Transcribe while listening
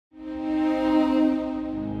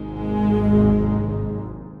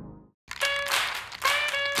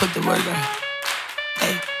Put the work in.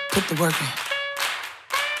 Hey, put the work in.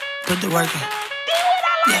 Put the work in.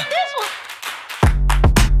 Yeah.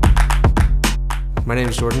 My name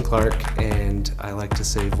is Jordan Clark, and I like to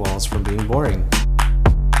save walls from being boring.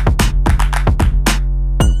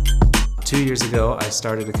 2 years ago, I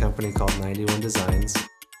started a company called 91 Designs.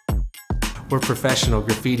 We're professional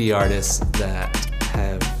graffiti artists that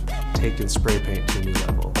have taken spray paint to a new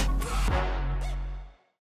level.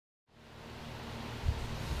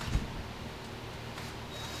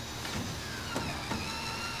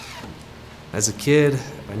 As a kid,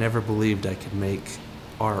 I never believed I could make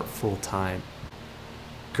art full time.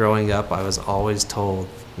 Growing up, I was always told,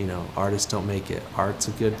 you know, artists don't make it. Art's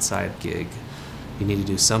a good side gig. You need to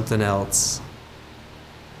do something else.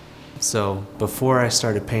 So before I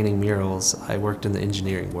started painting murals, I worked in the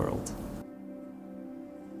engineering world.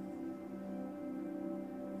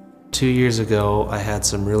 2 years ago, I had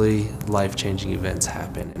some really life-changing events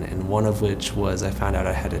happen, and one of which was I found out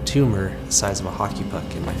I had a tumor the size of a hockey puck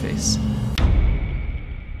in my face.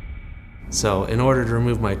 So in order to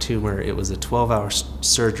remove my tumor, it was a 12-hour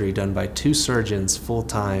surgery done by 2 surgeons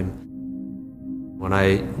full-time. When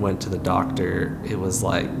I went to the doctor, it was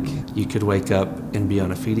like you could wake up and be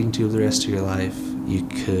on a feeding tube the rest of your life. You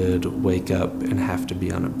could wake up and have to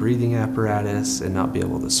be on a breathing apparatus and not be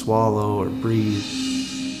able to swallow or breathe.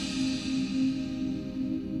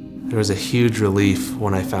 There was a huge relief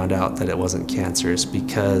when I found out that it wasn't cancerous,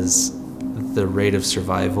 because the rate of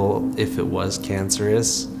survival, if it was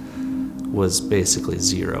cancerous, was basically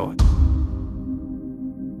 0.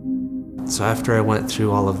 So after I went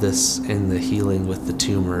through all of this in the healing with the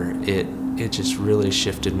tumor, it just really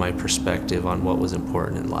shifted my perspective on what was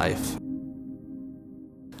important in life.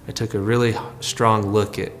 I took a really strong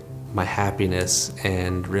look at my happiness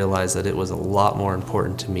and realized that it was a lot more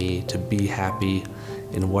important to me to be happy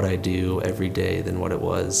in what I do every day than what it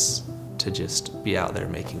was to just be out there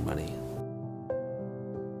making money.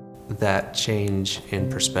 That change in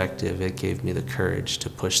perspective, it gave me the courage to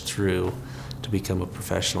push through to become a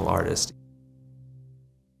professional artist.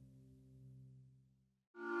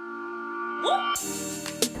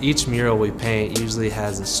 Each mural we paint usually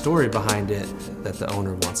has a story behind it that the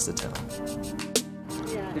owner wants to tell.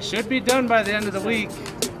 It should be done by the end of the week.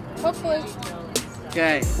 Hopefully.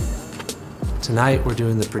 Okay. Tonight we're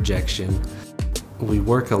doing the projection. We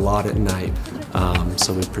work a lot at night,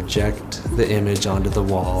 so we project the image onto the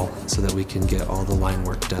wall so that we can get all the line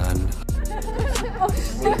work done.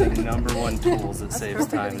 One of the #1 tools that saves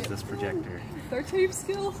time is this projector. Their tape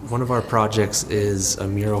skills. One of our projects is a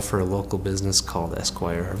mural for a local business called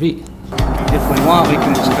Esquire RV. If we want, we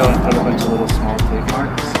can just go and put a bunch of little small tape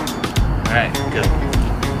marks. Alright, good.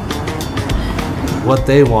 What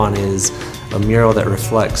they want is a mural that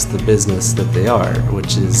reflects the business that they are,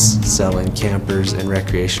 which is selling campers and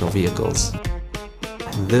recreational vehicles.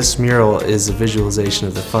 This mural is a visualization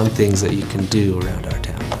of the fun things that you can do around our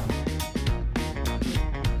town.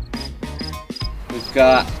 We've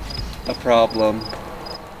got a problem.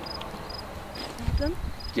 Them?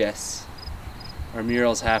 Yes. Our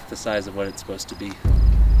mural's half the size of what it's supposed to be.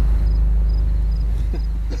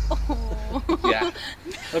 Yeah,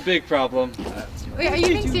 a big problem. Wait, are you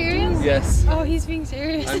being serious? Yes. Oh, he's being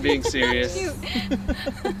serious. I'm being serious. Cute.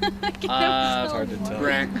 It's hard to tell.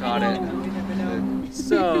 Grant caught it.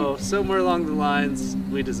 So, somewhere along the lines,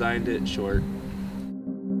 we designed it short.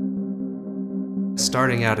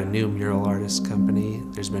 Starting out a new mural artist company,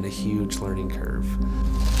 there's been a huge learning curve.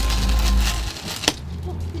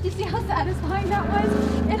 Did you see how satisfying that was?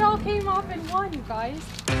 It all came off in one, you guys.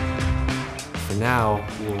 For now,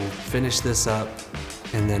 we'll finish this up,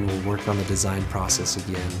 and then we'll work on the design process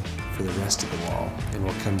again for the rest of the wall, and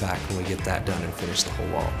we'll come back when we get that done and finish the whole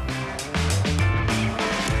wall.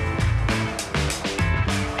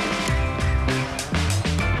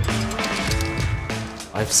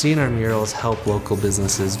 I've seen our murals help local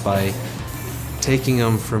businesses by taking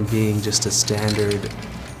them from being just a standard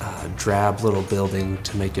drab little building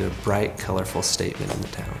to make it a bright, colorful statement in the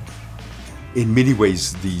town. In many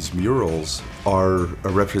ways, these murals are a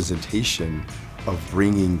representation of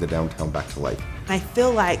bringing the downtown back to life. I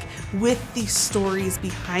feel like with these stories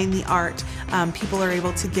behind the art, people are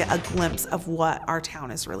able to get a glimpse of what our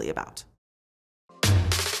town is really about.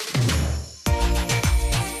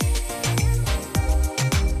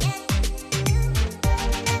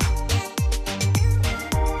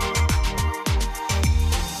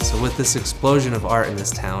 So with this explosion of art in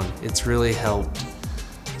this town, it's really helped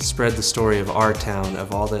spread the story of our town,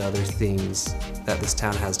 of all the other things that this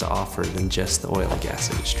town has to offer than just the oil and gas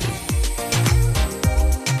industry.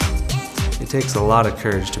 It takes a lot of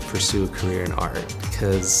courage to pursue a career in art,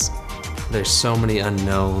 because There's so many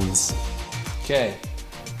unknowns. Okay,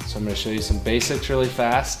 so I'm going to show you some basics really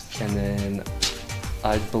fast, and then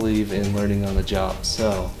I believe in learning on the job.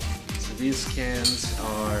 So these cans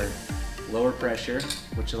are lower pressure,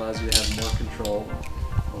 which allows you to have more control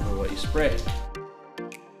over what you spray.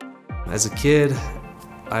 As a kid,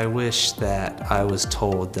 I wish that I was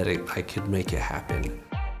told that I could make it happen.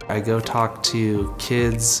 I go talk to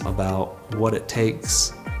kids about what it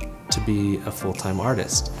takes to be a full-time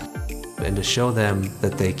artist and to show them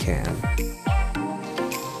that they can.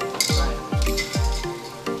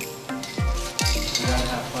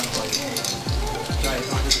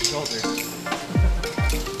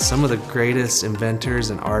 Some of the greatest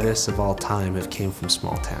inventors and artists of all time have came from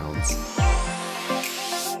small towns.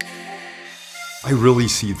 I really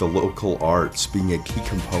see the local arts being a key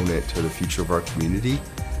component to the future of our community.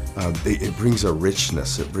 It brings a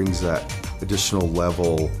richness, it brings that additional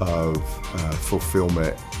level of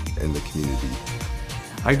fulfillment in the community.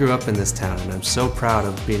 I grew up in this town, and I'm so proud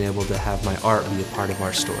of being able to have my art be a part of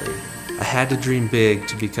our story. I had to dream big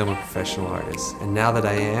to become a professional artist, and now that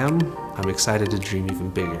I am, I'm excited to dream even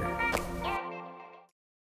bigger.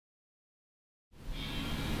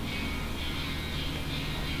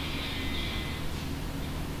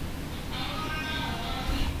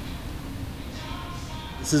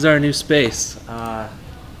 This is our new space.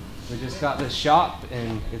 We just got this shop,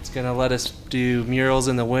 and it's gonna let us do murals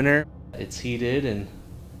in the winter. It's heated and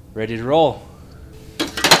ready to roll.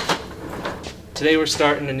 Today we're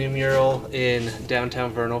starting a new mural in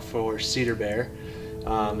Downtown Vernal for Cedar Bear.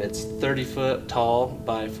 It's 30 foot tall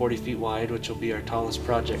by 40 feet wide, which will be our tallest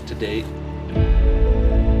project to date.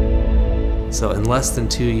 So in less than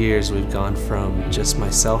 2 years, we've gone from just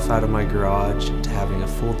myself out of my garage to having a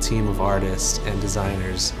full team of artists and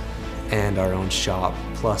designers and our own shop,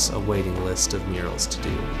 plus a waiting list of murals to do.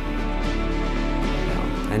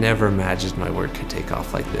 I never imagined my work could take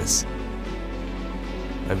off like this.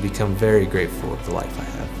 I've become very grateful of the life I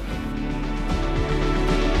have.